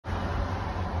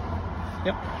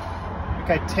Yep.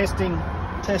 Okay, testing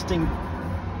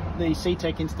the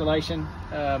CTek installation,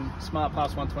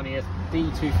 Smartpass120s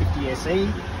ds250se.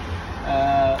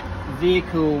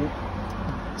 Vehicle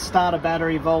starter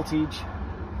battery voltage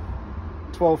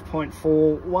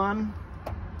 12.41,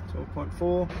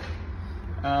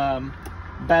 12.4.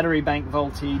 Battery bank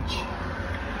voltage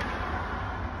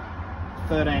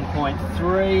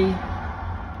 13.3.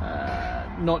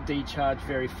 Not decharged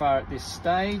very far at this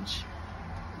stage.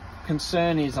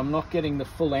 Concern is I'm not getting the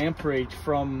full amperage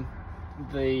from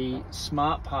the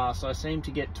Smartpass. I seem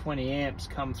to get 20 amps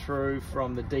come through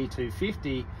from the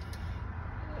D250.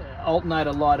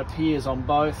 Alternator light appears on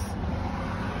both.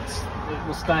 It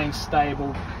was staying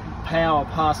stable. Power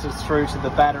passes through to the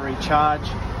battery charge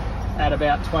at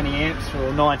about 20 amps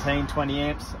or 19-20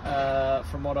 amps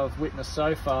from what I've witnessed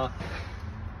so far.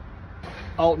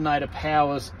 Alternator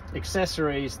powers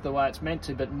accessories the way it's meant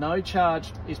to, but no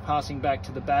charge is passing back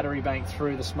to the battery bank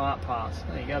through the Smartpass.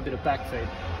 There you go, a bit of backfeed.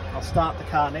 I'll start the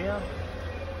car now.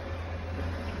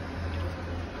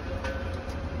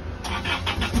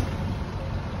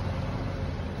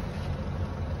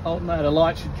 Alternator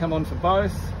light should come on for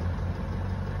both.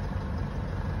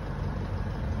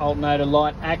 Alternator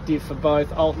light active for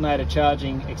both. Alternator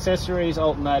charging accessories,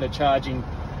 alternator charging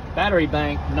battery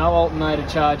bank, no alternator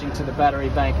charging to the battery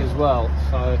bank as well.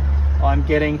 So I'm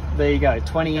getting, there you go,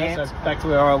 20 amps. So back to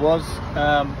where I was.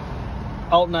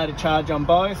 Alternator charge on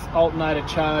both. Alternator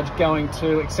charge going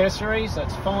to accessories,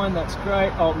 that's fine, that's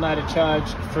great. Alternator charge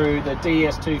through the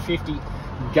ds250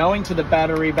 going to the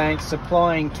battery bank,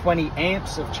 supplying 20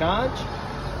 amps of charge.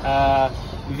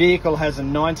 Vehicle has a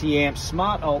 90 amp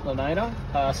smart alternator.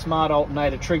 Smart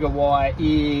alternator trigger wire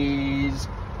is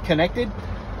connected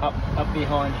up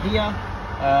behind here.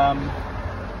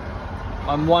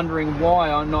 I'm wondering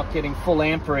why I'm not getting full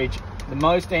amperage. The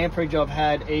most amperage I've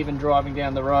had, even driving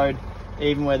down the road,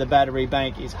 even where the battery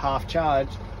bank is half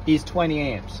charged, is 20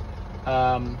 amps.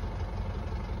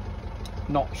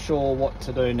 Not sure what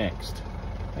to do next.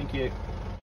 Thank you.